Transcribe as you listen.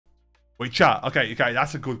Wait, chat. Okay,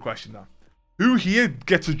 that's a good question now. Who here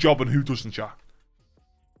gets a job and who doesn't, chat?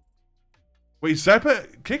 Wait, is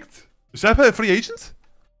Zeppa kicked? Is Zeppa a free agent?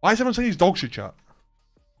 Why is everyone saying he's dog shit, chat?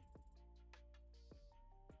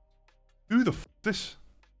 Who the f is this?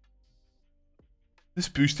 This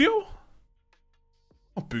Boostio?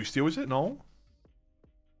 Not Boostio, is it? No.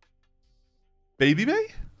 Baby Bay?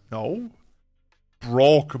 No.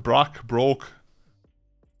 Broke. Okay,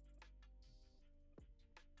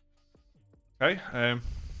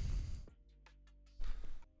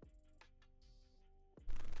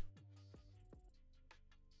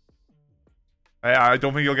 I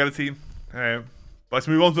don't think you'll get a team. But let's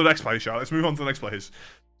move on to the next players, shall we? Let's move on to the next players.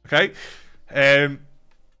 Okay?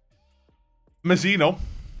 Mazzino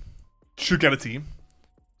should get a team.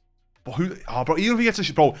 But who... Oh, bro, even if he gets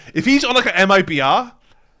a... Bro, if he's on like an MIBR...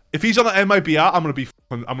 If he's on an MIBR, I'm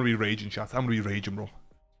gonna be raging, chat. I'm gonna be raging, bro.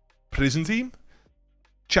 Prison team?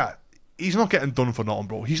 Chat, he's not getting done for nothing,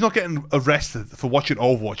 bro. He's not getting arrested for watching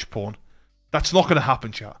Overwatch porn. That's not gonna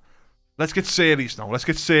happen, chat. Let's get serious now.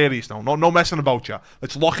 No messing about, chat.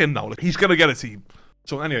 Let's lock in now. Like, he's gonna get a team.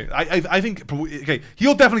 So anyway, I think, okay,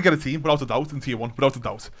 he'll definitely get a team without a doubt in tier 1, without a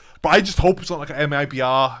doubt. But I just hope it's not like an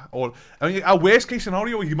MIBR or, I mean, our worst case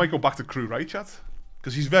scenario, he might go back to crew, right, chat?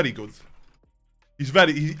 Because he's very good.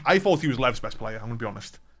 I thought he was Lev's best player, I'm gonna be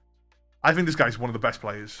honest. I think this guy's one of the best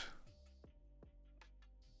players.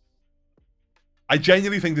 I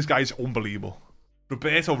genuinely think this guy is unbelievable.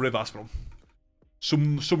 Roberto Rivas, bro.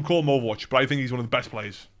 Some call him Overwatch, but I think he's one of the best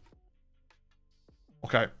players.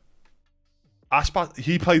 Okay. Aspas,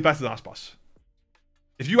 he played better than Aspas.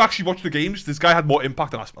 If you actually watch the games, this guy had more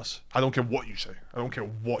impact than Aspas. I don't care what you say.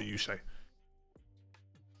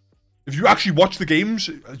 If you actually watch the games,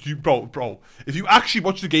 bro. If you actually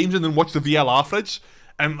watch the games and then watch the VLR threads,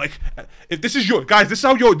 and like, if this is your guys, this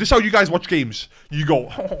is how you guys watch games. You go,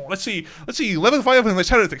 oh, let's see, level 5 and let's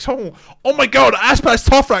heretics. Oh my god, Aspas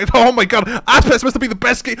top rank. Oh my god, Aspas must be the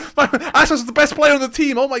best game. Aspas is the best player on the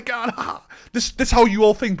team. Oh my god. This is how you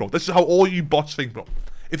all think, bro. This is how all you bots think, bro.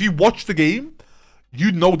 If you watch the game,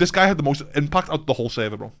 you know this guy had the most impact out of the whole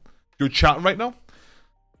server, bro. You're chatting right now.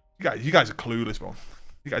 You guys are clueless, bro. Like,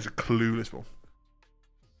 you guys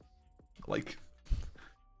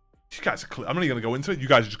are clueless. I'm not even gonna go into it. You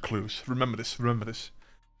guys are just clueless. Remember this.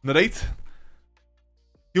 Narrate.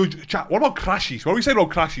 Yo, chat, what about Crashies? What are we saying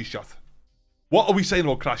about Crashies,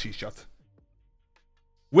 chat?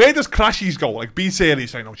 Where does Crashies go? Like, be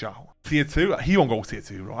serious right now, chat. Tier 2? He won't go tier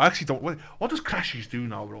 2, bro. I actually don't... What does Crashies do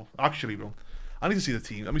now, bro? Actually, bro. I need to see the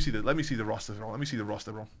team. Let me see the roster, bro.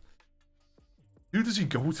 Who does he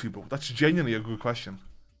go to, bro? That's genuinely a good question.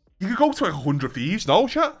 You could go to like 100 Thieves, no,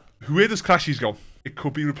 chat? Where does Crashies go? It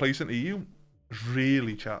could be replacing EU.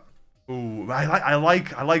 Really, chat? Oh, I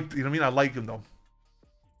like, you know what I mean? I like him, though.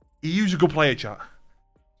 EU's a good player, chat.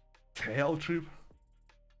 Tail Troop.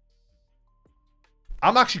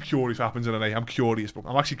 I'm actually curious what happens in an A. I'm curious, bro.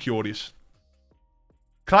 I'm actually curious.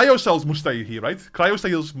 Cryocells must stay here, right?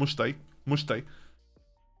 Cryocells must stay.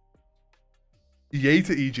 EA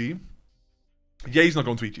to EG. EA's not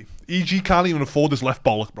going to EG. EG can't even afford this left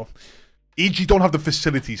bollock, bro. EG don't have the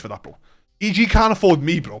facilities for that, bro. EG can't afford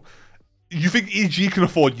me, bro. You think EG can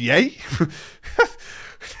afford EA?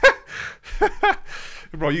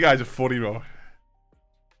 Bro, you guys are funny, bro.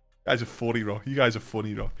 You guys are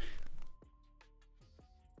funny, bro.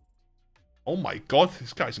 Oh my god,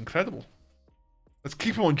 this guy's incredible. Let's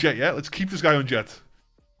keep him on Jet, yeah? Let's keep this guy on Jet.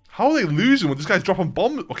 How are they losing when this guy's dropping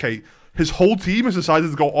bombs? Okay, his whole team has decided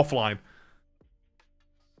to go offline.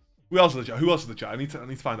 Who else is the chat? I need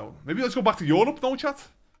to find out. Maybe let's go back to Europe, no chat?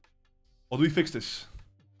 Or do we fix this?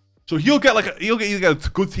 So he'll get either a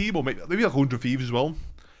good team or maybe like 100 Thieves as well.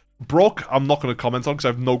 Brock, I'm not going to comment on because I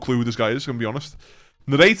have no clue who this guy is, I'm going to be honest.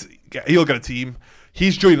 Narrate, he'll get a team.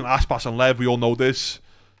 He's joining Aspas and Lev, we all know this.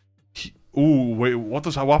 Ooh, wait, what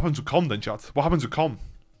happens to Com then, chat? What happens to Com?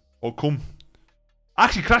 Or Cum?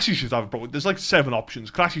 Actually, Crashy should have, bro. There's like 7 options.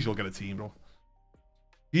 Crashy will get a team, bro.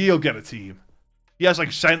 He'll get a team. He has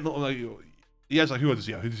like Sentinel, he has like, who does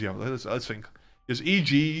he have? Let's think. He has EG,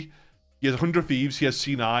 he has 100 Thieves, he has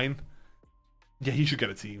C9. Yeah, he should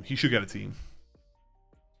get a team.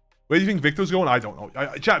 Where do you think Victor's going? I don't know.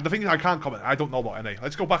 Chat, the thing is I can't comment. I don't know about NA.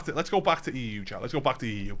 Let's go back to EU, chat. Let's go back to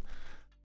EU.